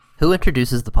Who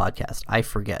introduces the podcast? I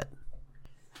forget.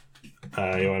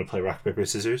 You want to play rock, paper,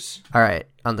 scissors? All right.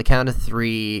 On the count of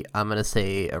 3, I'm going to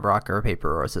say a rock or a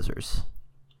paper or a scissors.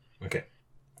 Okay.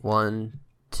 1,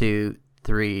 2,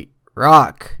 3,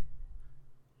 rock.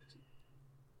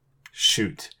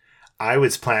 Shoot. I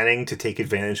was planning to take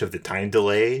advantage of the time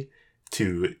delay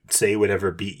to say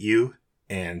whatever beat you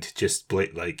and just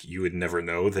like you would never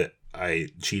know that I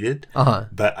cheated. Uh-huh.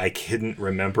 But I couldn't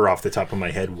remember off the top of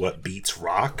my head what beats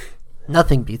rock.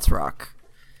 Nothing beats rock.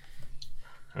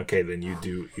 Okay, then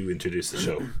you introduce the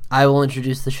show. I will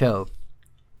introduce the show.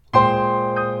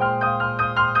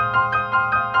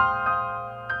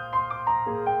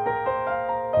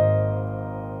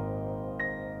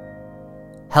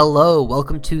 Hello,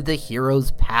 welcome to The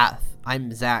Hero's Path.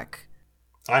 I'm Zach.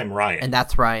 I'm Ryan. And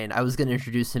that's Ryan. I was going to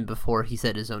introduce him before he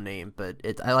said his own name, but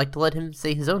I like to let him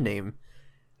say his own name.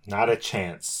 Not a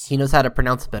chance. He knows how to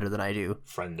pronounce it better than I do.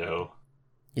 Friendo.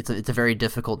 It's a very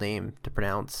difficult name to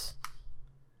pronounce.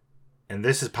 And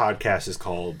this podcast is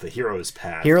called The Hero's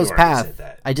Path. Hero's Path. Said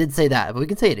that. I did say that, but we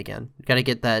can say it again. We got to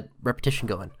get that repetition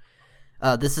going.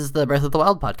 This is the Breath of the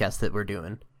Wild podcast that we're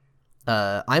doing.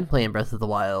 I'm playing Breath of the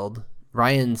Wild.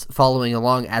 Ryan's following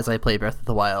along as I play Breath of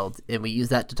the Wild, and we use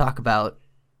that to talk about,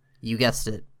 you guessed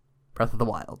it, Breath of the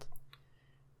Wild.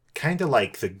 Kind of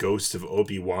like the ghost of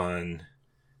Obi-Wan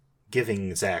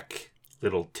giving Zach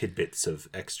little tidbits of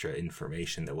extra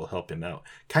information that will help him out.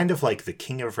 Kind of like the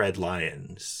King of Red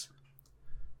Lions.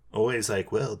 Always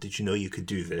like, well, did you know you could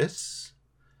do this?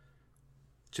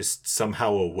 Just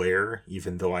somehow aware,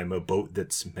 even though I'm a boat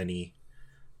that's many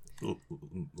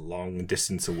long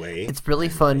distance away. It's really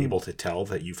fun. Able to tell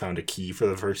that you found a key for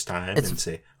the first time and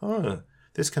say, oh,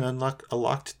 this can unlock a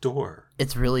locked door.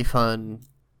 It's really fun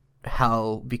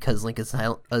how, because Link is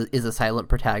a silent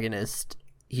protagonist,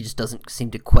 he just doesn't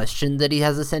seem to question that he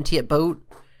has a sentient boat.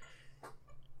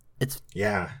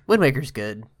 Wind Waker's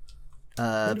good.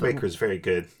 Wind Waker's very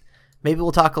good. Maybe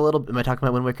we'll talk a little. Am I talking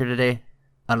about Wind Waker today?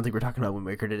 I don't think we're talking about Wind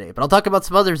Waker today, but I'll talk about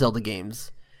some other Zelda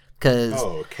games. Because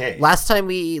last time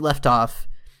we left off,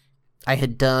 I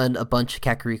had done a bunch of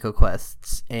Kakariko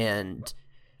quests, and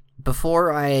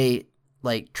before I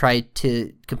tried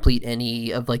to complete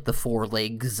any of the 4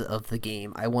 legs of the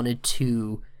game, I wanted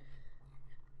to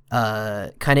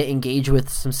kind of engage with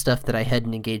some stuff that I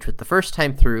hadn't engaged with the first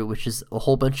time through, which is a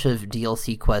whole bunch of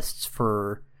DLC quests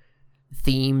for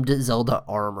themed Zelda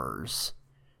armors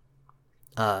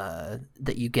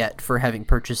that you get for having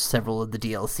purchased several of the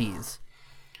DLCs.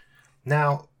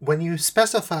 Now, when you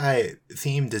specify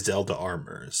themed Zelda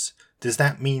armors, does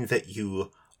that mean that you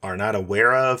are not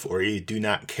aware of or you do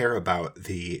not care about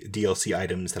the DLC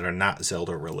items that are not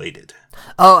Zelda related?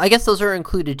 Oh, I guess those are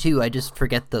included too. I just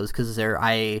forget those because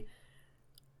I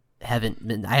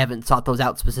haven't sought those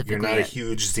out specifically. You're not yet. A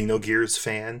huge Xenogears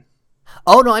fan?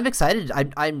 Oh no, I'm excited.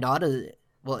 I'm not a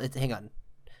hang on.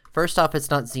 First off,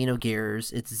 it's not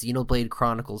Xenogears. It's Xenoblade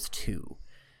Chronicles 2.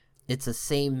 It's the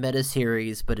same meta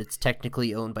series, but it's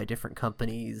technically owned by different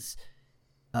companies.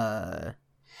 I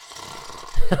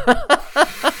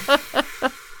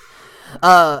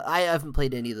haven't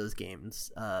played any of those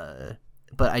games, but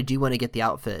I do want to get the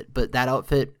outfit. But that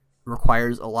outfit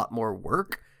requires a lot more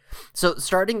work. So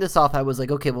starting this off, I was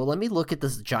like, okay, well, let me look at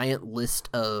this giant list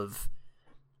of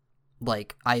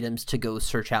items to go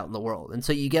search out in the world. And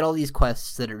so you get all these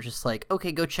quests that are just like,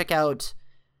 okay, go check out.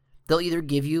 They'll either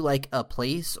give you a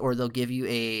place, or they'll give you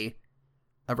a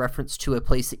reference to a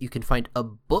place that you can find a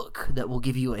book that will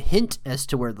give you a hint as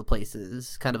to where the place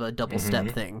is, kind of a double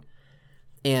step thing.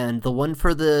 And the one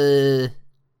for the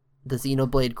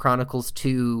Xenoblade Chronicles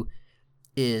 2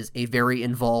 is a very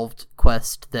involved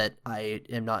quest that I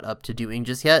am not up to doing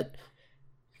just yet.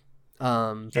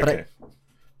 Okay.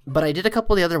 But I did a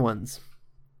couple of the other ones.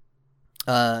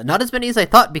 Not as many as I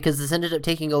thought, because this ended up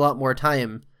taking a lot more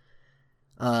time.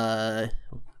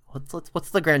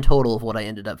 What's the grand total of what I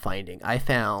ended up finding? I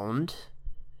found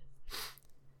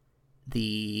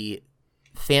the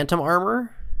Phantom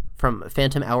armor from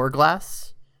Phantom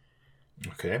Hourglass.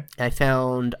 Okay. I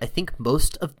found, I think,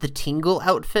 most of the Tingle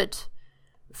outfit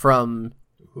from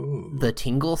the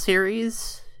Tingle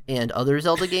series and other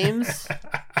Zelda games.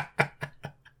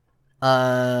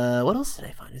 What else did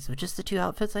I find? Is it just the 2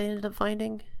 outfits I ended up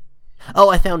finding? Oh,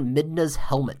 I found Midna's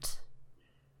helmet.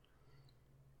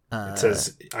 It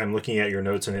says, I'm looking at your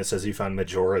notes, and it says you found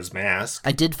Majora's Mask.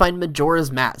 I did find Majora's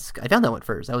Mask. I found that one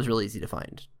first. That was really easy to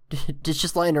find. It's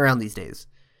just lying around these days.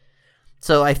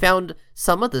 So I found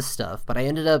some of this stuff, but I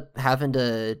ended up having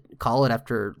to call it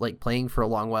after playing for a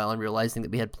long while and realizing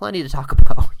that we had plenty to talk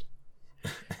about.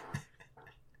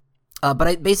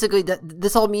 But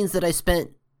this all means that I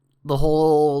spent the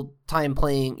whole time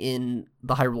playing in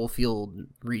the Hyrule Field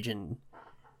region.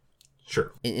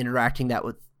 Sure. Interacting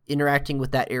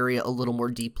with that area a little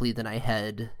more deeply than I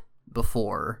had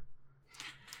before.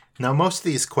 Now, most of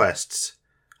these quests,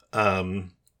 the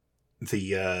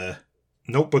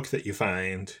notebook that you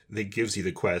find that gives you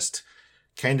the quest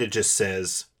kind of just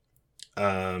says,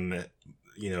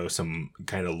 some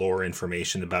kind of lore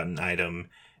information about an item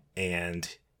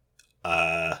and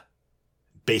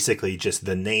basically just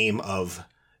the name of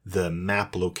the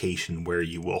map location where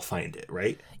you will find it,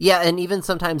 right? Yeah, and even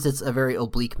sometimes it's a very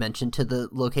oblique mention to the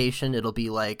location. It'll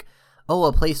be like, oh,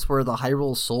 a place where the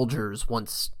Hyrule soldiers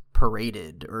once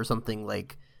paraded or something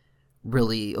like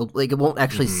really, like it won't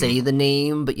actually say the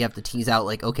name, but you have to tease out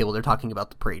like, okay, well, they're talking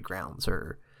about the parade grounds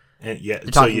or... And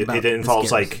it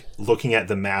involves like looking at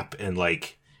the map and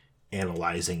like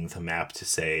analyzing the map to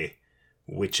say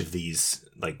which of these,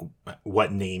 like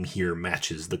what name here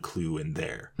matches the clue in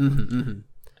there. Mm-hmm, mm-hmm.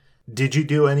 Did you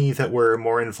do any that were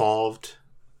more involved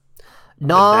than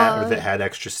No, that, or that had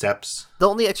extra steps? The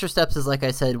only extra steps is, like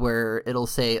I said, where it'll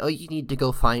say, oh, you need to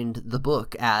go find the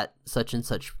book at such and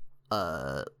such,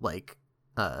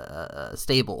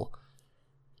 stable.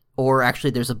 Or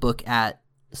actually, there's a book at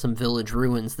some village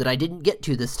ruins that I didn't get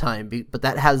to this time, but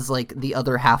that has, like, the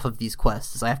other half of these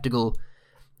quests. I have to go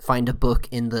find a book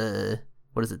in the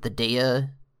Dea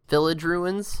village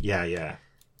ruins? Yeah.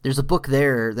 There's a book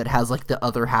there that has, like, the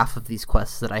other half of these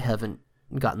quests that I haven't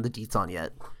gotten the deets on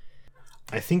yet.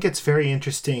 I think it's very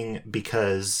interesting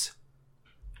because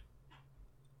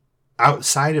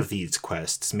outside of these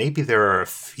quests, maybe there are a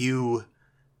few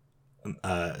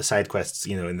side quests,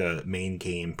 in the main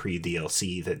game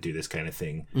pre-DLC that do this kind of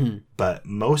thing. Mm-hmm. But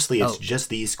mostly it's just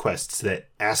these quests that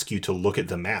ask you to look at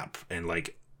the map and,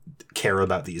 like, care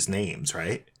about these names,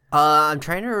 right? I'm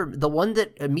trying to... The one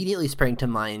that immediately sprang to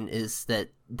mind is that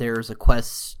there's a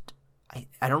quest... I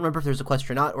don't remember if there's a quest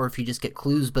or not, or if you just get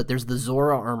clues, but there's the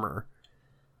Zora armor.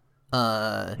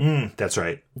 That's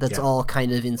right. That's all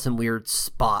kind of in some weird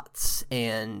spots,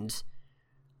 and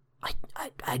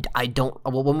I don't...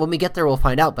 Well, when we get there, we'll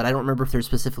find out, but I don't remember if there's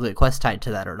specifically a quest tied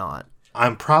to that or not.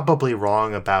 I'm probably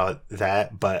wrong about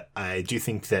that, but I do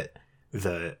think that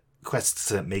the quests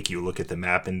that make you look at the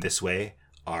map in this way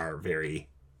are very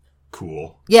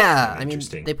cool. Yeah, I mean,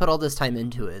 they put all this time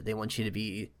into it. They want you to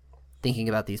be thinking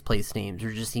about these place names,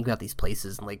 or just thinking about these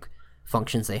places and, like,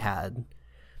 functions they had.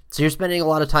 So you're spending a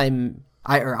lot of time...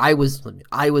 I was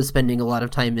spending a lot of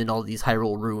time in all these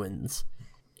Hyrule ruins,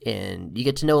 and you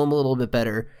get to know them a little bit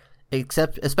better,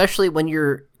 especially when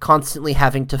you're constantly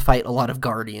having to fight a lot of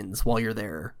guardians while you're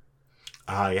there.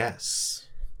 Yes.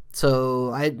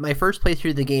 So my first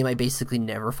playthrough of the game, I basically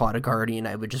never fought a guardian.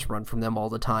 I would just run from them all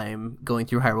the time. Going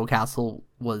through Hyrule Castle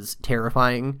was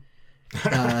terrifying.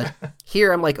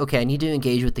 Here, I'm like, okay, I need to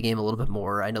engage with the game a little bit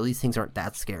more. I know these things aren't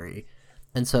that scary.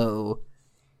 And so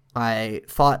I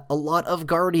fought a lot of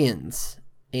guardians,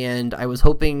 and I was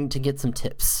hoping to get some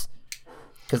tips.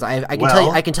 Because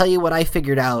I can tell you what I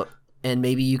figured out, and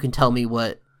maybe you can tell me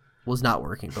what was not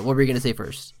working. But what were you going to say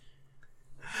first?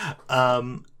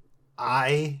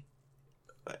 I,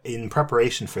 in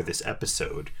preparation for this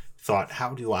episode, thought,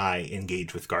 how do I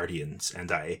engage with guardians?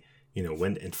 And I,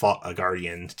 went and fought a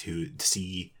guardian to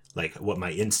see, like, what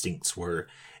my instincts were.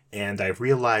 And I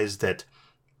realized that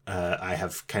I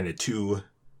have kind of two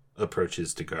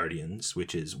approaches to guardians,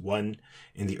 which is one,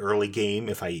 in the early game,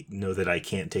 if I know that I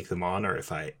can't take them on, or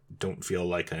if I don't feel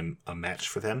like I'm a match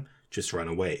for them, just run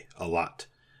away a lot.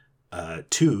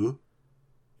 Two,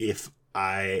 if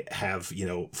I have,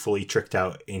 fully tricked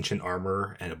out ancient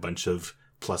armor and a bunch of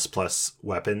plus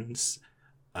weapons,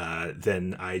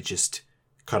 then I just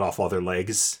cut off all their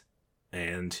legs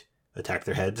and attack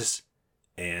their heads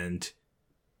and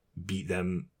beat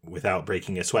them without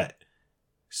breaking a sweat.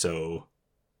 So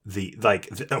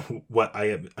what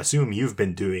I assume you've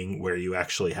been doing, where you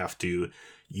actually have to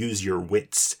use your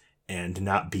wits and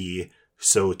not be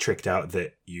so tricked out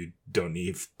that you don't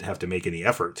have to make any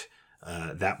effort,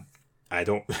 that I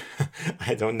don't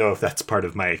know if that's part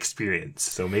of my experience.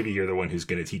 So maybe you're the one who's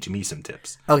going to teach me some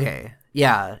tips. Okay.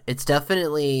 Yeah, it's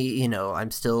definitely,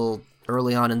 I'm still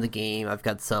early on in the game. I've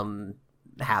got some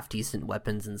half-decent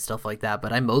weapons and stuff like that,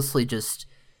 but I'm mostly just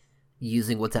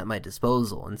using what's at my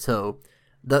disposal. And so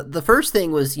the first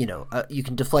thing was, you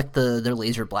can deflect their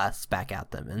laser blasts back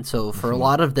at them. And so for a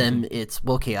lot of them, it's,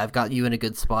 well, okay, I've got you in a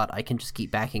good spot. I can just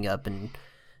keep backing up and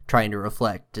trying to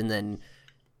reflect, and then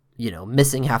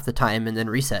missing half the time, and then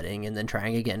resetting, and then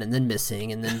trying again, and then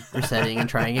missing, and then resetting and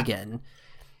trying again.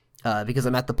 Because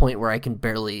I'm at the point where I can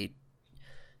barely...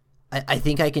 I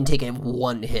think I can take a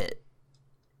one hit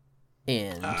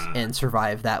and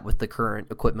survive that with the current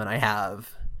equipment I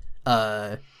have.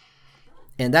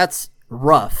 And that's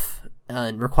rough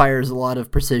and requires a lot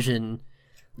of precision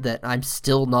that I'm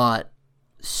still not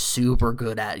super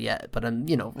good at yet, but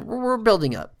we're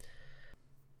building up.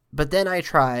 But then I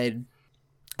tried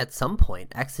at some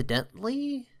point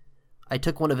accidentally, I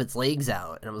took one of its legs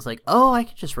out and I was like, oh, I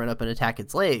could just run up and attack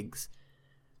its legs.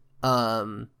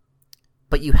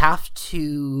 But you have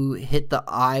to hit the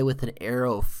eye with an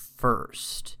arrow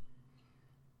first.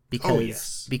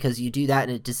 Because you do that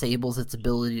and it disables its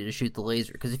ability to shoot the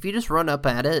laser. Because if you just run up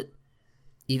at it,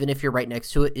 even if you're right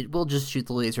next to it, it will just shoot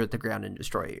the laser at the ground and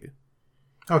destroy you.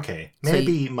 Okay,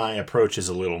 maybe my approach is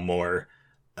a little more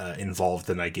involved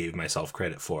than I gave myself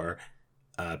credit for.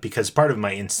 Because part of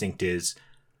my instinct is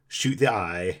shoot the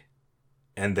eye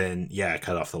and then,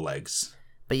 cut off the legs.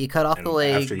 But you cut off the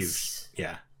legs.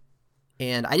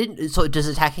 And I didn't... So does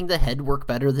attacking the head work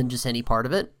better than just any part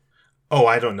of it? Oh,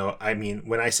 I don't know. I mean,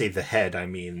 when I say the head, I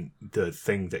mean the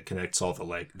thing that connects all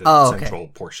the central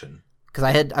portion.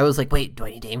 Because I was like, wait, do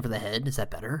I need to aim for the head? Is that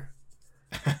better?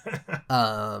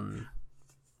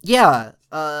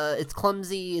 It's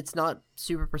clumsy. It's not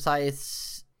super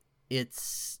precise. You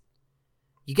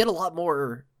get a lot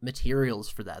more materials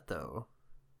for that, though.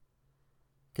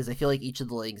 Because I feel like each of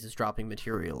the legs is dropping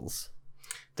materials.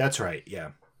 That's right, yeah.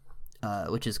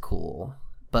 Which is cool.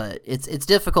 But it's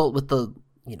difficult with the...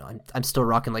 I'm still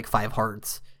rocking like 5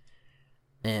 hearts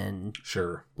and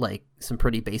sure, like some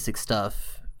pretty basic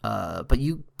stuff. But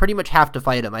you pretty much have to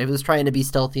fight them. I was trying to be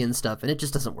stealthy and stuff, and it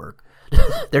just doesn't work.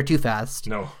 They're too fast.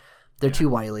 No, they're too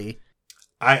wily.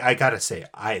 I gotta say,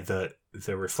 the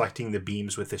reflecting the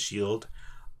beams with the shield,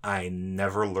 I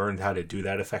never learned how to do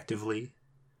that effectively.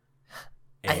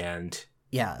 And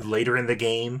later in the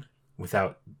game,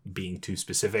 without being too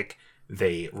specific,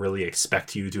 they really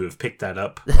expect you to have picked that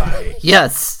up by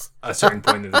yes a certain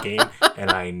point in the game,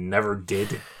 and I never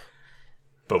did.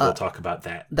 But we'll talk about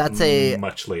that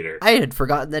much later. I had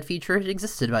forgotten that feature had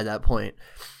existed by that point.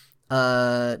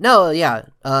 The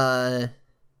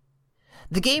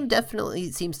game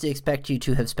definitely seems to expect you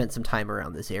to have spent some time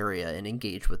around this area and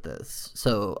engage with this.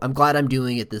 So I'm glad I'm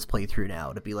doing it this playthrough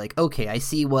now to be like, okay, I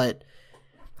see what...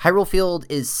 Hyrule Field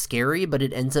is scary, but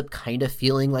it ends up kind of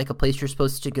feeling like a place you're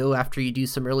supposed to go after you do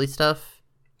some early stuff.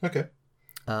 Okay.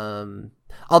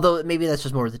 Although maybe that's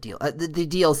just more of the deal. The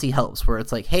DLC helps, where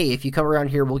it's like, hey, if you come around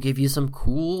here, we'll give you some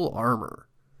cool armor.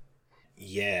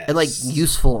 Yes. And, like,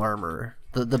 useful armor.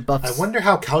 The buffs. I wonder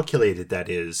how calculated that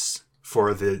is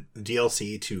for the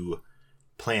DLC to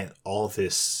plant all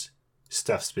this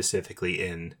stuff specifically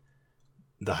in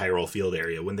the Hyrule Field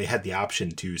area when they had the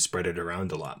option to spread it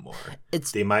around a lot more.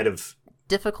 They might have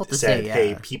difficult to said, say,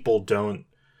 hey, people don't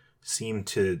seem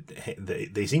to...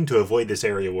 They seem to avoid this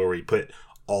area where we put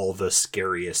all the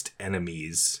scariest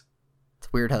enemies.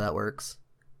 It's weird how that works.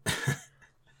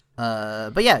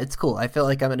 But yeah, it's cool. I feel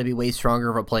like I'm going to be way stronger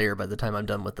of a player by the time I'm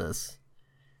done with this.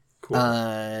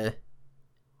 Cool.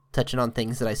 Touching on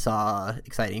things that I saw,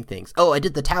 exciting things. Oh, I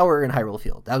did the tower in Hyrule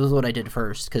Field. That was what I did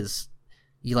first, because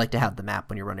you like to have the map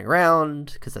when you're running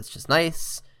around, because that's just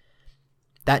nice.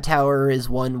 That tower is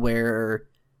one where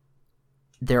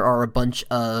there are a bunch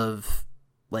of,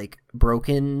 like,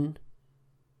 broken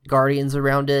guardians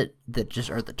around it that just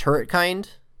are the turret kind.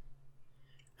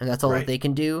 And that's all that they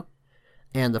can do.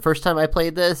 And the first time I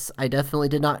played this, I definitely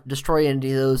did not destroy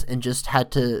any of those and just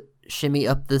had to shimmy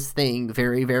up this thing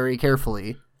very, very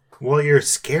carefully. Well, you're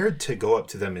scared to go up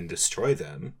to them and destroy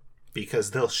them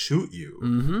because they'll shoot you.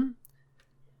 Mm-hmm.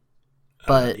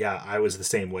 But I was the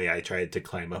same way. I tried to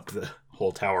climb up the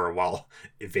whole tower while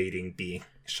evading being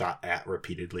shot at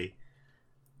repeatedly.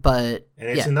 And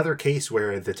it's another case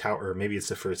where the tower, or maybe it's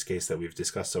the first case that we've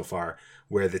discussed so far,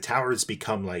 where the towers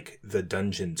become like the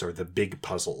dungeons or the big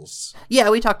puzzles. Yeah,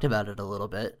 we talked about it a little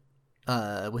bit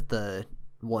with the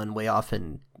one way off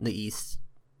in the east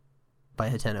by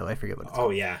Hateno. I forget what it's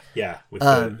called. Yeah, with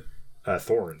the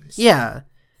thorns. Yeah,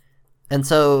 and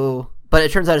so... But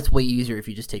it turns out it's way easier if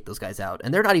you just take those guys out.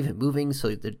 And they're not even moving,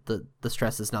 so the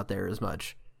stress is not there as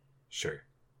much. Sure.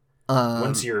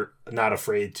 Once you're not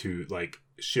afraid to, like,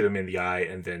 shoot them in the eye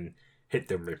and then hit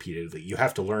them repeatedly. You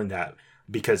have to learn that.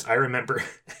 Because I remember,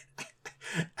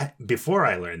 before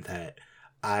I learned that,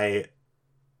 I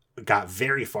got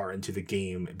very far into the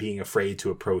game being afraid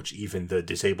to approach even the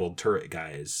disabled turret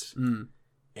guys.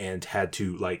 And had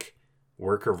to, like,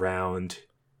 work around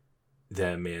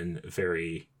them in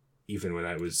very... even when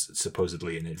I was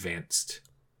supposedly an advanced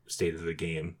state of the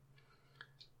game.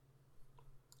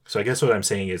 So I guess what I'm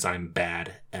saying is I'm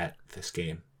bad at this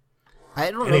game.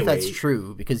 I don't know if that's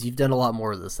true, because you've done a lot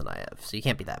more of this than I have, so you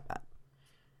can't be that bad.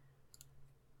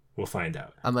 We'll find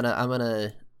out. I'm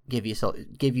gonna give you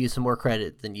some more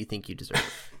credit than you think you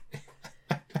deserve.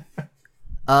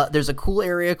 There's a cool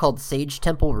area called Sage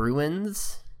Temple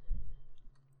Ruins.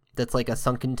 That's like a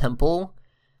sunken temple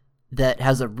that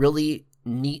has a really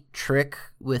neat trick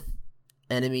with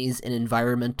enemies and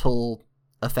environmental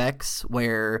effects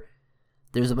where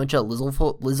there's a bunch of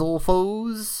Lizzle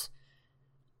foes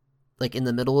like in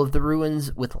the middle of the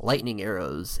ruins with lightning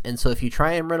arrows. And so if you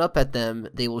try and run up at them,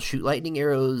 they will shoot lightning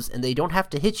arrows and they don't have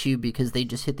to hit you because they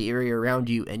just hit the area around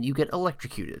you and you get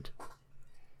electrocuted.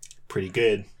 Pretty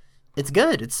good. It's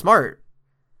good. It's smart.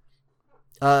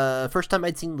 First time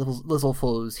I'd seen Lizzle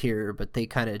foes here, but they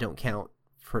kind of don't count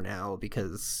for now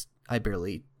because I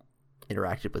barely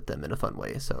interacted with them in a fun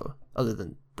way. So other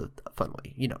than the fun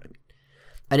way, you know what I mean.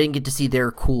 I didn't get to see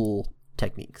their cool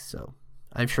techniques, so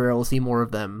I'm sure I will see more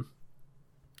of them.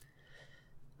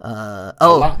 A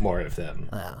lot more of them.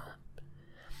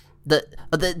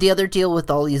 The other deal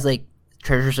with all these like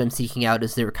treasures I'm seeking out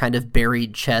is they're kind of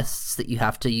buried chests that you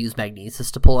have to use magnesis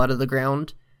to pull out of the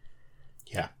ground.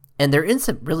 Yeah. And they're in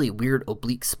some really weird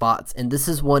oblique spots, and this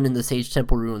is one in the Sage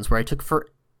Temple Ruins where I took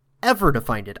forever to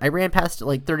find it. I ran past it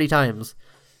like 30 times.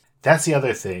 That's the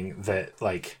other thing, that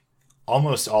like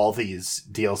almost all these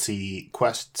DLC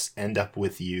quests end up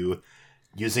with you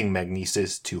using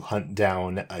magnesis to hunt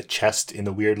down a chest in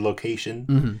a weird location.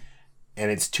 Mm-hmm. And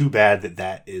it's too bad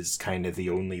that is kind of the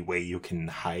only way you can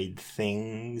hide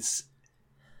things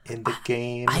in the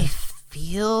game. I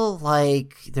feel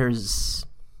like there's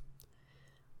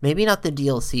maybe not the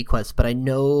DLC quest, but I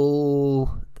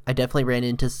know I definitely ran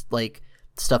into like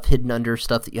stuff hidden under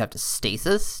stuff that you have to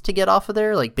stasis to get off of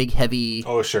there, like big heavy.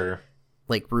 Oh, sure.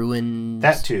 Like ruins.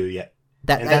 That too, yeah.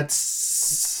 That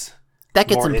gets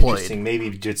more employed. Interesting, maybe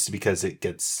just because it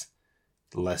gets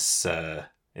less.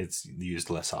 It's used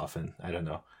less often. I don't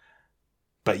know,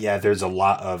 but yeah, there's a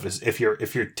lot of if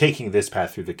you're taking this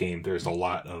path through the game, there's a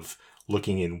lot of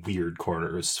looking in weird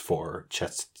corners for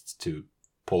chests to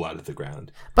pull out of the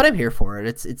ground. But I'm here for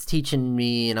it. It's teaching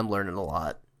me, and I'm learning a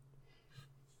lot.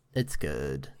 It's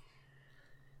good.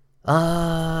 Should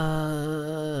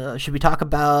we talk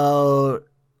about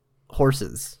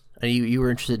horses? You were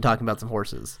interested in talking about some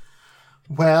horses.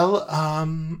 Well,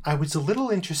 I was a little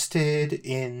interested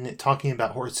in talking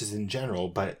about horses in general,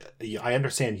 but I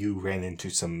understand you ran into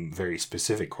some very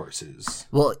specific horses.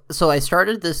 Well, so I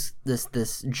started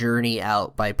this journey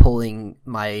out by pulling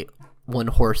my one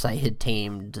horse I had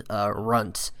tamed,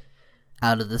 Runt,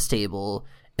 out of the stable,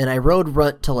 and I rode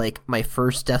Runt to like my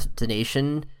first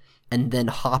destination, and then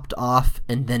hopped off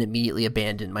and then immediately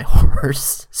abandoned my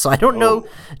horse. So I don't know.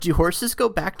 Do horses go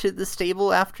back to the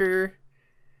stable after?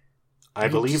 I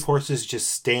believe horses just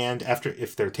stand after,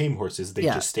 if they're tame horses, they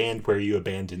just stand where you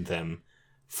abandoned them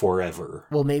forever.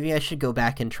 Well, maybe I should go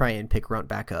back and try and pick Runt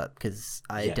back up, because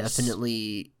I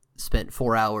definitely spent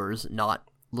 4 hours not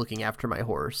looking after my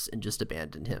horse and just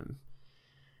abandoned him.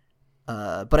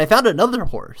 But I found another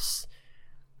horse.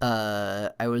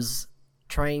 I was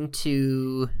trying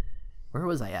to... Where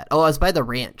was I at? Oh, I was by the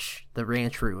ranch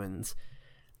ruins,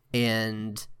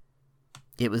 and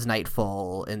it was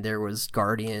nightfall, and there was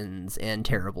guardians and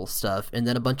terrible stuff, and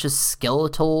then a bunch of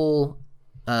skeletal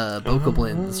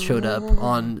bokoblins showed up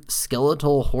on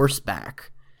skeletal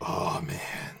horseback. Oh, man.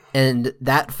 And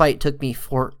that fight took me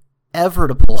forever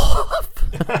to pull off.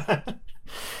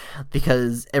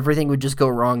 Because everything would just go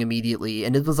wrong immediately,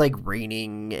 and it was like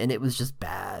raining, and it was just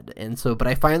bad. And so, but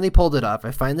I finally pulled it off.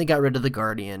 I finally got rid of the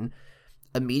guardian,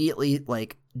 immediately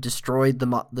like destroyed the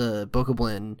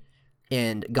bokoblin,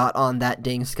 and got on that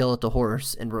dang skeletal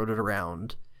horse and rode it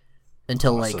around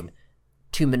until like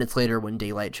 2 minutes later when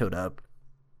daylight showed up.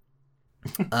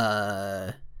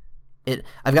 I've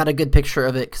got a good picture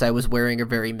of it because I was wearing a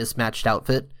very mismatched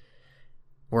outfit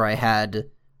where I had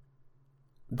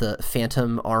the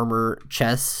phantom armor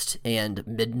chest and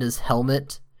Midna's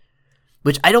helmet,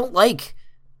 which I don't like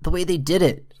the way they did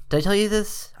it. Did I tell you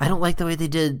this? I don't like the way they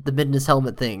did the Midna's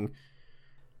helmet thing.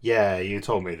 Yeah, you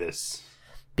told me this.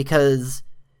 Because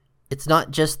it's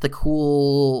not just the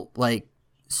cool, like,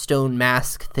 stone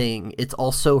mask thing. It's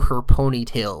also her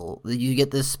ponytail. You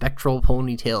get this spectral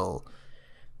ponytail.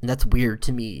 And that's weird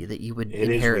to me that you would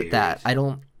inherit that.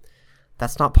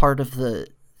 That's not part of the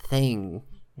thing.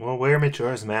 Well, wear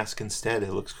Majora's Mask instead.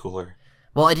 It looks cooler.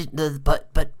 Well, I didn't.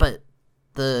 But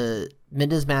the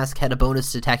Midna's mask had a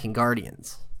bonus to attacking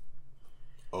guardians.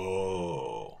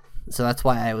 Oh. So that's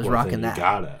why I was rocking that. You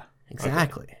gotta.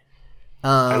 Exactly. Okay.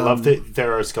 I love that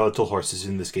there are skeletal horses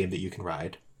in this game that you can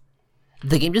ride.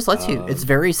 The game just lets you. It's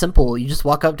very simple. You just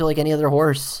walk up to like any other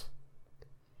horse.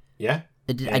 Yeah.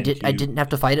 I didn't have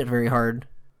to fight it very hard.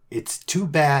 It's too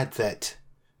bad that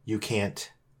you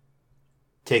can't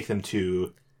take them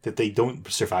to, that they don't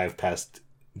survive past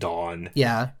dawn.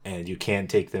 Yeah. And you can't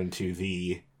take them to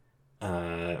the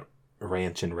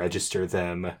ranch and register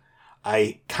them.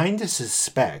 I kind of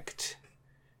suspect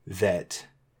that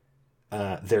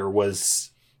there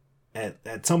was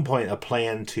at some point a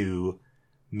plan to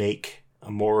make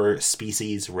more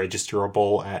species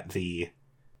registerable at the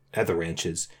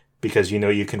ranches, because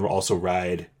you can also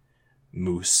ride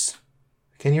moose.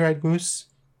 Can you ride moose?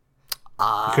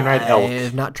 You can ride elk.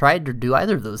 I've not tried to do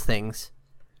either of those things.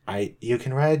 You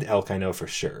can ride elk, I know for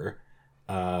sure.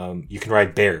 You can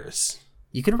ride bears.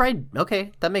 You can ride...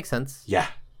 Okay, that makes sense. Yeah.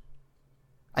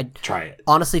 I try it.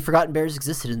 Honestly forgotten bears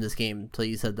existed in this game until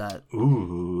you said that.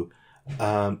 Ooh.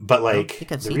 But like,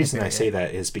 the reason I say yet.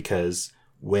 that is because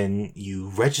when you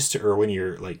register, or when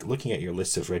you're like looking at your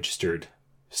list of registered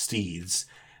steeds,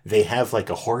 they have like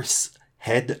a horse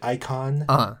head icon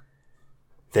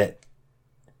that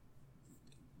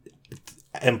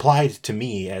implied to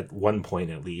me at one point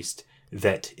at least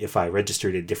that if I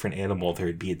registered a different animal, there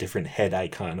would be a different head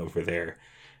icon over there.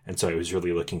 And so I was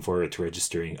really looking forward to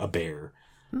registering a bear.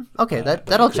 Okay, that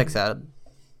all checks out.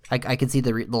 I can see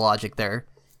the logic there.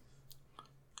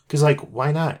 Because, like,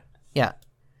 why not? Yeah.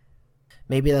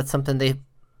 Maybe that's something they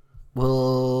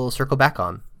will circle back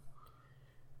on.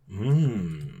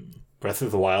 Breath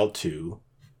of the Wild 2.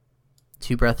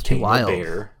 2 Breath, 2 Wild.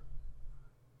 Bear.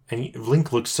 And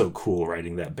Link looks so cool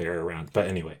riding that bear around. But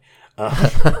anyway.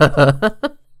 The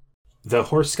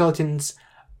horse skeletons,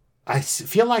 I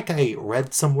feel like I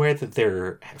read somewhere that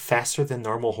they're faster than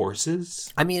normal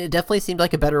horses. I mean, it definitely seemed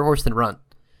like a better horse than Runt.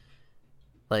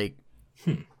 Like,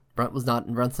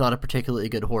 Runt's not a particularly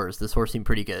good horse. This horse seemed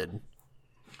pretty good.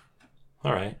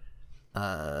 All right.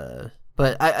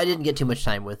 But I didn't get too much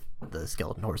time with the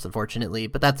skeleton horse, unfortunately,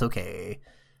 but that's okay.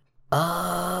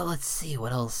 Let's see,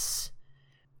 what else?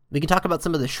 We can talk about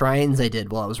some of the shrines I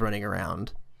did while I was running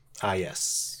around. Ah,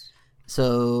 yes.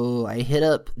 So I hit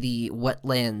up the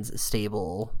wetlands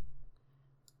stable,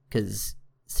 because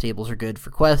stables are good for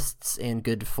quests and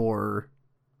good for,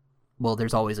 well,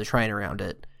 there's always a shrine around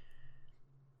it.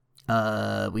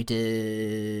 We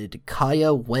did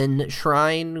Kaya Wen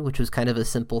Shrine, which was kind of a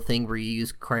simple thing where you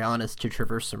use Cryonis to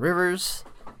traverse some rivers.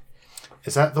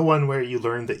 Is that the one where you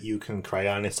learn that you can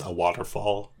Cryonis a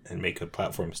waterfall and make a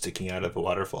platform sticking out of the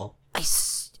waterfall?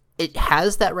 It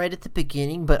has that right at the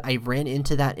beginning, but I ran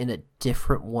into that in a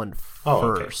different one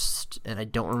first, and I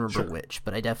don't remember which,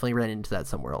 but I definitely ran into that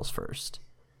somewhere else first.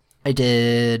 I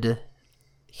did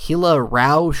Hila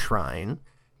Rao Shrine.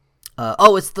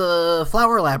 It's the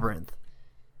Flower Labyrinth.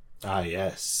 Ah,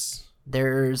 yes.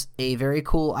 There's a very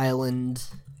cool island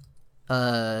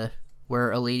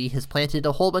where a lady has planted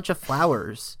a whole bunch of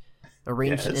flowers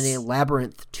arranged in a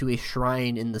labyrinth to a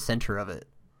shrine in the center of it.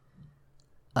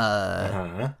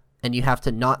 And you have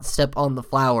to not step on the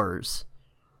flowers,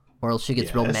 or else she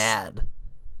gets real mad.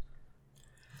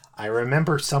 I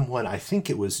remember someone, I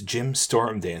think it was Jim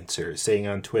Stormdancer, saying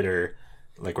on Twitter,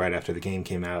 like right after the game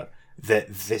came out,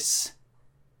 that this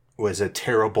was a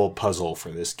terrible puzzle for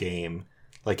this game.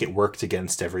 Like, it worked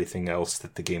against everything else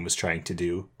that the game was trying to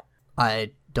do.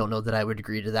 I don't know that I would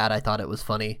agree to that. I thought it was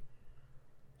funny.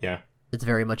 Yeah. It's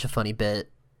very much a funny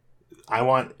bit.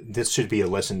 This should be a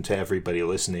lesson to everybody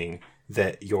listening,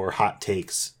 that your hot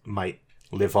takes might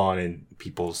live on in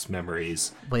people's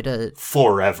memories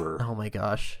forever. Oh my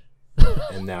gosh.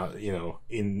 And now,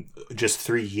 in just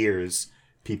 3 years,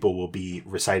 people will be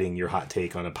reciting your hot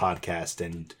take on a podcast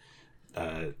and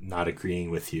not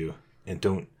agreeing with you. And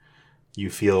don't you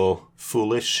feel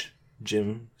foolish,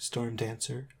 Jim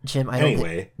Stormdancer? Jim,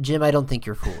 I don't think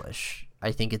you're foolish.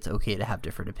 I think it's okay to have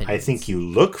different opinions. I think you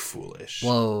look foolish.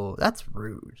 Whoa, that's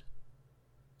rude.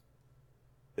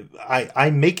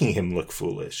 I'm making him look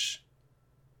foolish.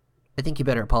 I think you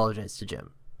better apologize to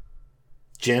Jim.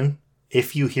 Jim,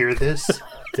 if you hear this,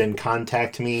 then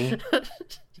contact me.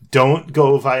 Don't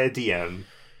go via DM.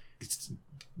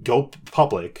 Go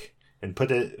public and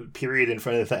put a period in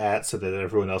front of the @ so that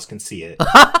everyone else can see it.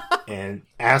 And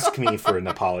ask me for an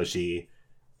apology,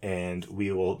 and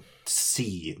we will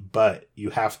see. But you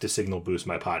have to signal boost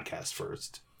my podcast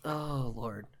first. Oh,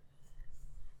 Lord.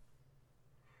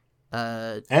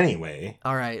 Anyway.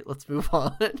 All right, let's move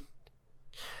on.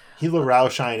 Hila Rao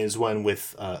Shine is one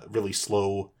with really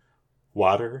slow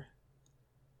water.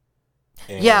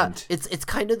 And yeah, it's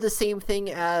kind of the same thing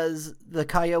as the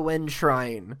Kaya Wen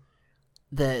Shrine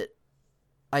that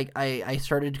I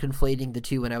started conflating the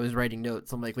two when I was writing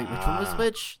notes. I'm like, wait, which one was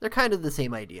which? They're kind of the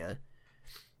same idea.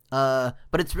 But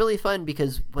it's really fun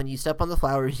because when you step on the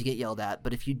flowers, you get yelled at.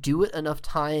 But if you do it enough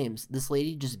times, this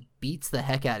lady just beats the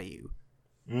heck out of you.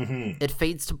 Mm-hmm. It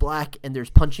fades to black, and there's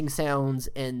punching sounds,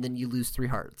 and then you lose 3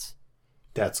 hearts.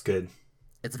 That's good.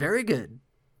 It's very good.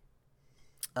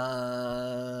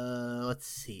 Let's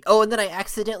see. Oh, and then I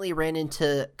accidentally ran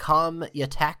into Kam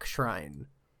Yatak Shrine.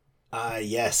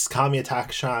 Yes,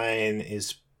 Kamyatak Shrine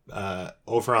is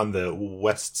over on the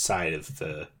west side of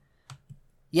the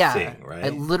thing, right? I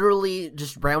literally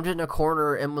just rounded in a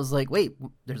corner and was like, wait,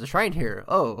 there's a shrine here.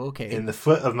 Oh, okay. In the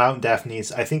foot of Mount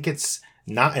Daphnis. I think it's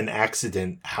not an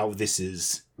accident how this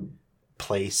is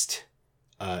placed.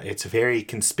 It's very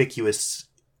conspicuous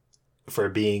for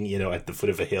being, at the foot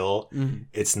of a hill. Mm-hmm.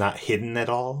 It's not hidden at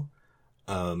all.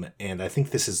 And I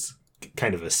think this is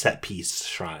kind of a set piece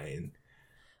shrine.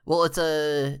 Well, it's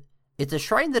a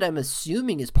shrine that I'm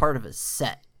assuming is part of a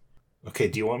set. Okay,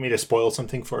 do you want me to spoil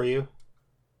something for you?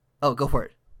 Oh, go for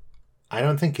it. I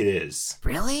don't think it is.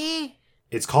 Really?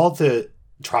 It's called the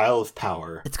Trial of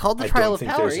Power. It's called the Trial of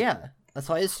Power, yeah. That's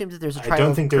why I assumed that there's a Trial of Courage. I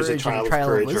don't think there's a Trial of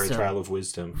Courage or a Wisdom. Trial of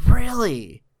Wisdom.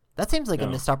 Really? That seems like a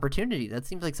missed opportunity. That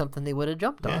seems like something they would have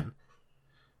jumped on.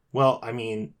 Well, I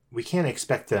mean, we can't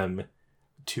expect them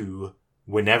to,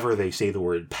 whenever they say the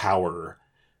word power,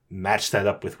 match that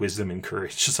up with wisdom and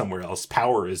courage somewhere else.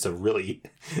 Power is a really...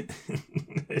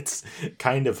 it's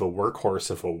kind of a workhorse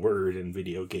of a word in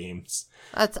video games.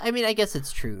 I guess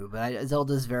it's true, but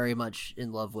Zelda's very much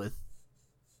in love with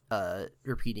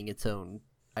repeating its own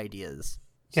ideas.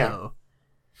 So,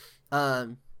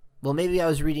 well, maybe I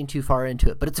was reading too far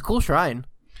into it, but it's a cool shrine.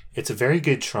 It's a very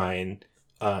good shrine.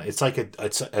 It's like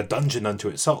a dungeon unto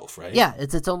itself, right? Yeah,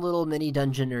 it's its own little mini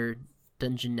dungeon or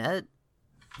dungeonette.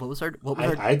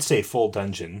 I'd say full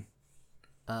dungeon.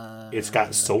 It's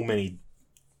got so many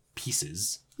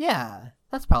pieces. Yeah,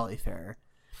 that's probably fair.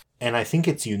 And I think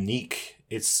it's unique.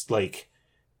 It's like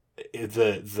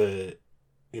the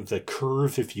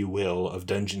curve, if you will, of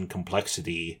dungeon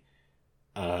complexity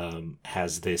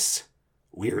has this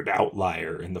weird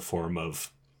outlier in the form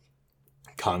of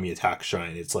Kamyatak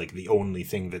Shrine. It's like the only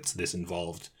thing that's this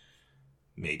involved,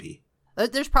 maybe.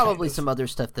 There's probably some other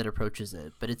stuff that approaches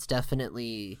it, but it's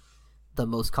definitely the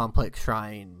most complex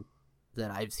shrine that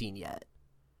I've seen yet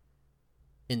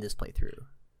in this playthrough.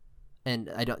 And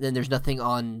there's nothing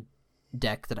on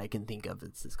deck that I can think of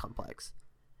that's this complex.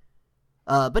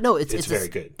 But no, it's very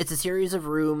good. It's a series of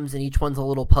rooms, and each one's a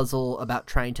little puzzle about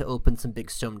trying to open some big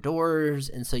stone doors,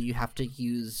 and so you have to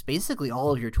use basically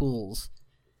all of your tools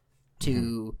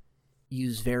to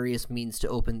use various means to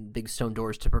open big stone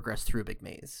doors to progress through a big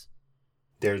maze.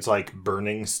 There's like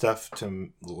burning stuff to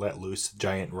let loose a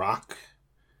giant rock.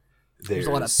 There's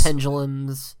a lot of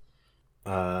pendulums.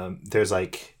 There's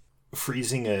like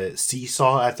freezing a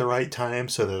seesaw at the right time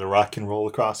so that a rock can roll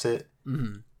across it.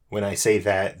 Mm-hmm. When I say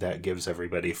that gives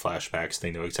everybody flashbacks.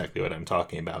 They know exactly what I'm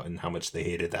talking about and how much they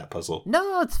hated that puzzle.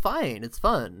 No, it's fine. It's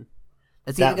fun.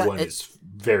 That one is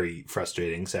very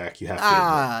frustrating, Zach. You have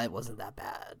to admit. It wasn't that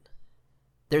bad.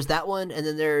 There's that one, and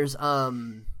then there's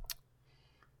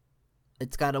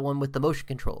it's got a one with the motion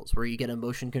controls where you get a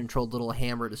motion controlled little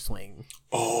hammer to swing.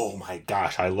 Oh my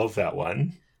gosh, I love that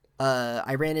one.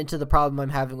 I ran into the problem I'm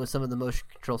having with some of the motion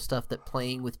control stuff that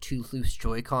playing with 2 loose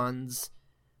Joy-Cons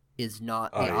is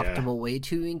not the optimal way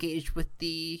to engage with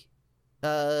the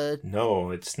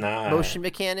no, it's not motion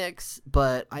mechanics,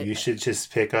 but you should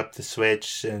just pick up the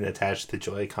Switch and attach the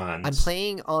Joy-Cons. I'm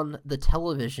playing on the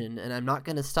television, and I'm not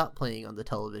going to stop playing on the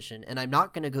television, and I'm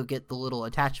not going to go get the little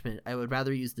attachment. I would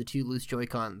rather use the 2 loose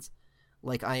Joy-Cons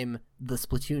like I'm the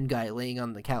Splatoon guy laying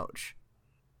on the couch.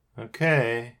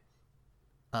 Okay.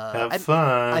 Have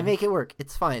fun. I make it work.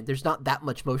 It's fine. There's not that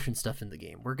much motion stuff in the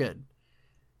game. We're good.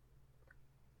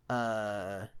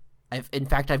 In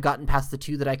fact, I've gotten past the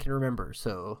 2 that I can remember,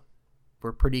 so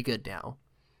we're pretty good now.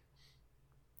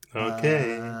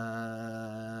 Okay.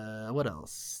 What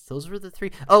else? Those were the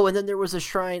 3. Oh, and then there was a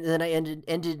shrine, and then I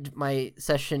ended my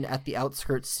session at the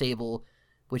Outskirts Stable,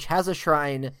 which has a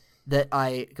shrine that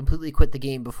I completely quit the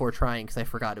game before trying because I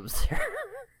forgot it was there.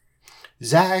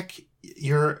 Zach,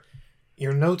 your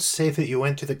notes say that you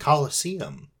went to the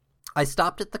Colosseum. I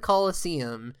stopped at the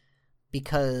Colosseum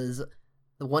because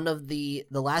one of the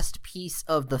last piece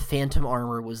of the Phantom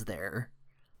armor was there,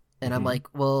 and I'm like,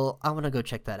 well, I want to go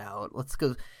check that out. Let's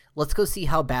go see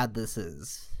how bad this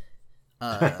is.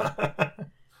 And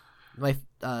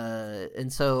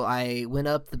so I went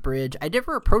up the bridge. I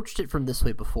never approached it from this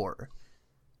way before.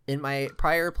 In my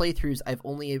prior playthroughs, I've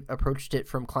only approached it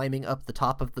from climbing up the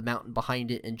top of the mountain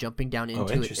behind it and jumping down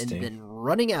into it and then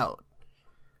running out.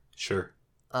 Sure.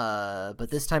 But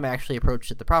this time I actually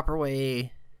approached it the proper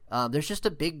way. There's just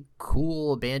a big,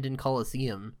 cool, abandoned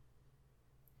Colosseum.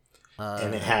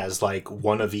 And it has like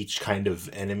one of each kind of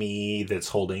enemy that's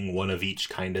holding one of each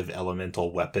kind of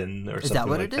elemental weapon or something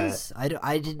like that. Is that what it is?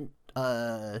 I didn't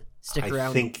stick around.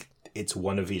 I think it's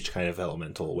one of each kind of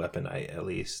elemental weapon, at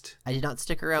least. I did not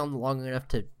stick around long enough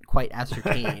to quite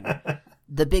ascertain.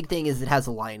 The big thing is it has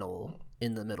a Lionel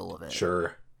in the middle of it.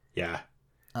 Sure. Yeah.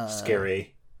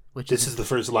 Scary. This is the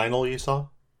first Lionel you saw?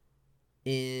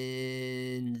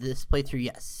 In this playthrough,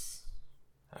 yes.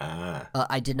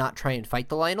 I did not try and fight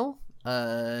the Lionel.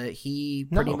 He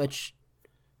pretty much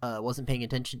wasn't paying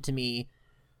attention to me.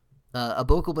 A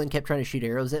Bokoblin kept trying to shoot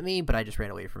arrows at me, but I just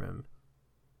ran away from him.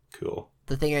 Cool.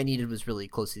 The thing I needed was really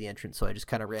close to the entrance, so I just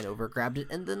kind of ran over, grabbed it,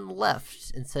 and then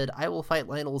left and said, I will fight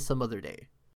Lionel some other day.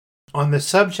 On the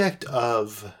subject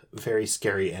of very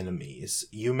scary enemies,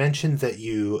 you mentioned that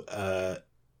you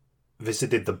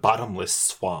visited the bottomless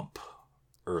swamp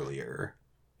earlier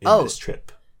in this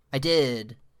trip. I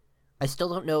did. I still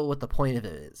don't know what the point of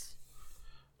it is.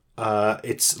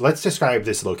 Let's describe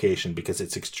this location because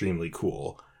it's extremely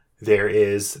cool. There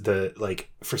is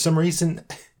for some reason,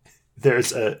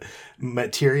 there's a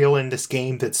material in this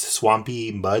game that's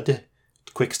swampy mud,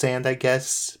 quicksand, I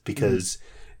guess, because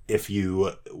if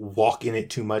you walk in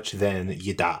it too much, then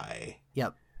you die.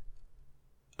 Yep.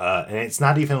 And it's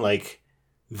not even like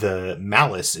the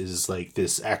malice is like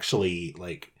this actually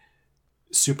like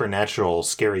supernatural,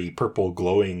 scary, purple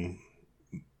glowing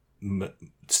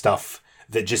stuff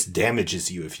that just damages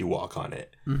you if you walk on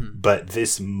it. Mm-hmm. But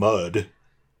this mud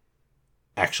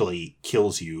actually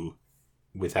kills you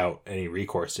without any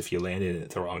recourse if you land in it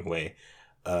the wrong way.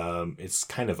 It's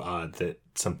kind of odd that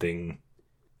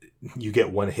you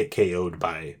get one hit KO'd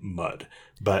by mud,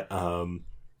 but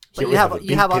you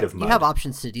have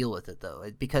options to deal with it though,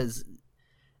 because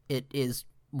it is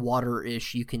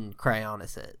water-ish. You can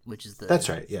cryonis it, which is that's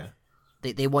right. Yeah.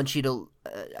 They want you to,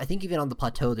 I think even on the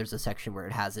plateau, there's a section where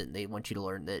it has it, and they want you to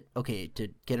learn that, okay, to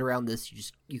get around this,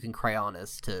 you can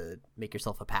cryonis to make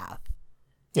yourself a path.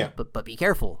 Yeah. But be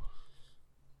careful.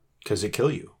 Because it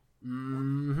kill you.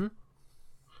 Mm-hmm.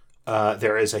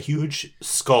 There is a huge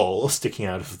skull sticking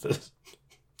out of the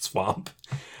swamp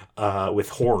with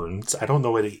horns. I don't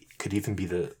know what it could even be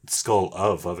the skull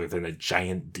of other than a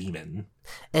giant demon.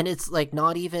 And it's like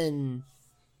not even...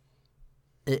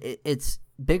 It's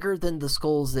bigger than the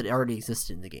skulls that already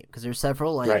existed in the game, because there's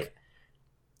several right.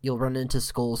 You'll run into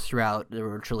skulls throughout,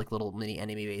 which are like little mini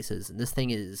enemy bases, and this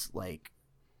thing is like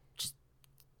just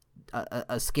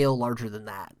a scale larger than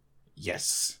that.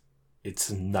 Yes,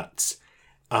 it's nuts.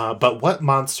 But what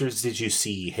monsters did you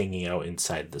see hanging out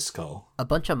inside the skull? A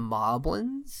bunch of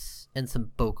moblins and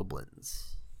some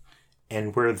bokoblins.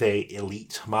 And were they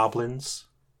elite moblins?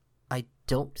 I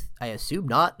assume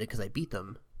not, because I beat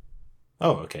them.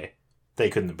 Oh, okay. They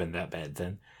couldn't have been that bad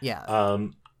then. Yeah.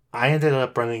 I ended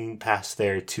up running past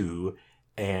there too,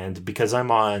 and because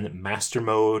I'm on master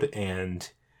mode and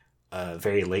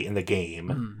very late in the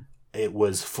game, it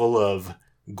was full of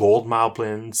gold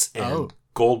moblins and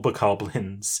gold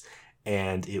bokoblins,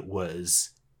 and it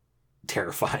was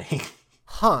terrifying.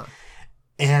 Huh.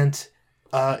 And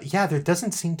there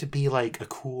doesn't seem to be like a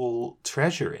cool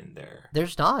treasure in there.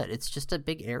 There's not. It's just a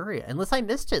big area. Unless I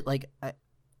missed it.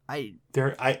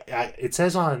 It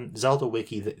says on Zelda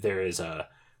Wiki that there is a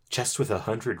chest with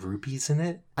 100 rupees in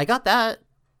it. I got that.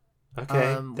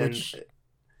 Okay, which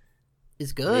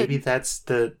is good. Maybe that's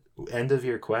the end of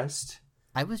your quest.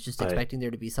 I was just expecting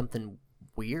there to be something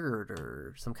weird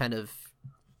or some kind of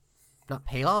not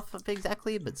payoff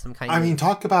exactly, but some kind. I mean,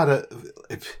 talk about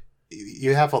if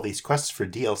you have all these quests for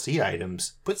DLC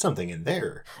items, put something in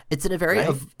there. It's in a very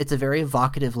it's a very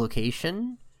evocative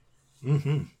location.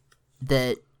 Mm-hmm.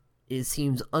 That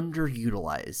seems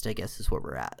underutilized, I guess, is where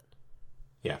we're at.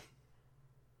 Yeah.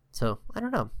 So, I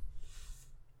don't know.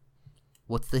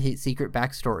 What's the secret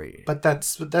backstory? But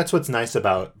that's what's nice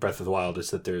about Breath of the Wild,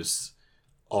 is that there's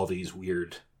all these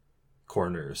weird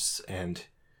corners. And,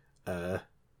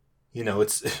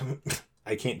 it's...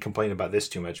 I can't complain about this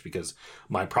too much, because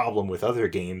my problem with other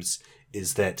games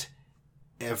is that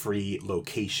every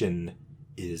location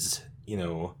is,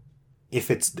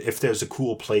 if there's a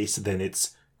cool place, then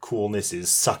its coolness is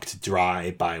sucked dry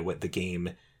by what the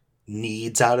game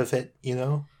needs out of it,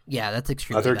 Yeah, that's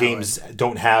extremely Other valid. games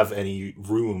don't have any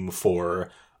room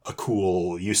for a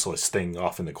cool, useless thing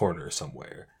off in the corner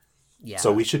somewhere. Yeah.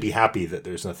 So we should be happy that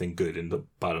there's nothing good in the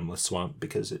bottomless swamp,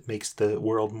 because it makes the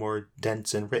world more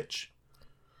dense and rich.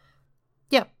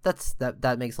 Yeah,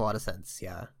 that makes a lot of sense,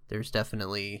 yeah. There's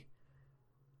definitely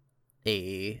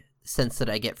a sense that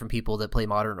I get from people that play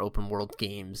modern open world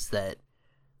games that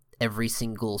every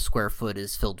single square foot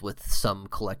is filled with some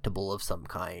collectible of some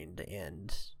kind,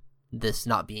 and this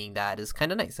not being that is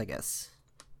kind of nice, I guess.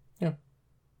 Yeah.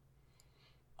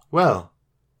 Well,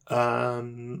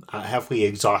 have we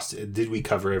exhausted? Did we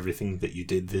cover everything that you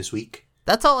did this week?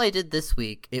 That's all I did this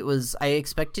week. I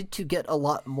expected to get a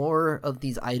lot more of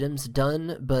these items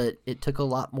done, but it took a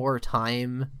lot more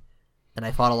time, and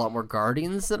I fought a lot more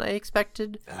guardians than I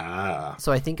expected.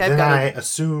 So I think I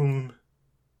assume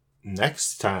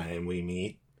next time we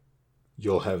meet,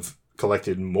 you'll have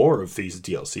collected more of these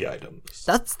DLC items.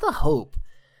 That's the hope.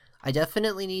 I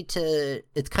definitely need to...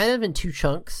 It's kind of in 2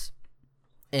 chunks,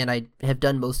 and I have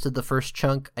done most of the first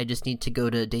chunk. I just need to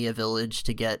go to Daya Village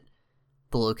to get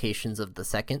the locations of the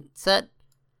second set.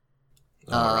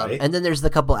 Right. And then there's the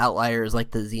couple outliers, like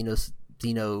the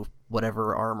Xeno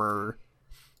whatever armor,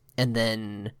 and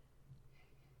then...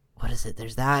 What is it?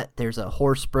 There's a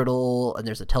horse brittle, and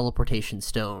there's a teleportation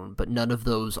stone, but none of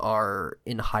those are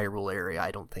in Hyrule area, I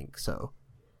don't think, so...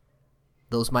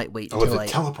 Those might wait until the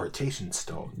teleportation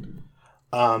stone.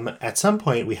 At some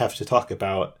point, we have to talk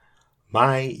about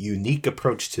my unique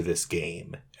approach to this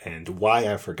game and why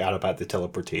I forgot about the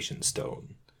teleportation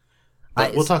stone.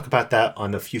 But we'll talk about that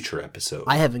on a future episode.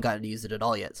 I haven't gotten to use it at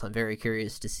all yet, so I'm very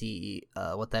curious to see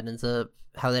how that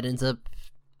ends up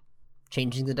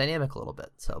changing the dynamic a little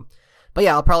bit. So, but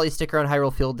yeah, I'll probably stick around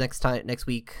Hyrule Field next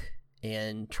week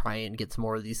and try and get some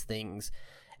more of these things.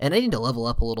 And I need to level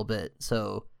up a little bit,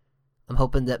 so I'm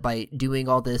hoping that by doing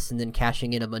all this and then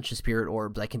cashing in a bunch of spirit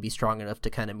orbs, I can be strong enough to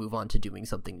kind of move on to doing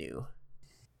something new.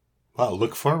 Wow,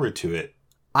 look forward to it.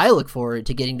 I look forward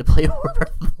to getting to play more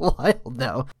Breath of the Wild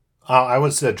now. I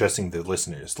was addressing the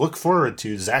listeners. Look forward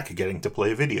to Zach getting to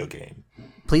play a video game.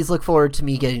 Please look forward to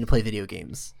me getting to play video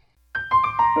games.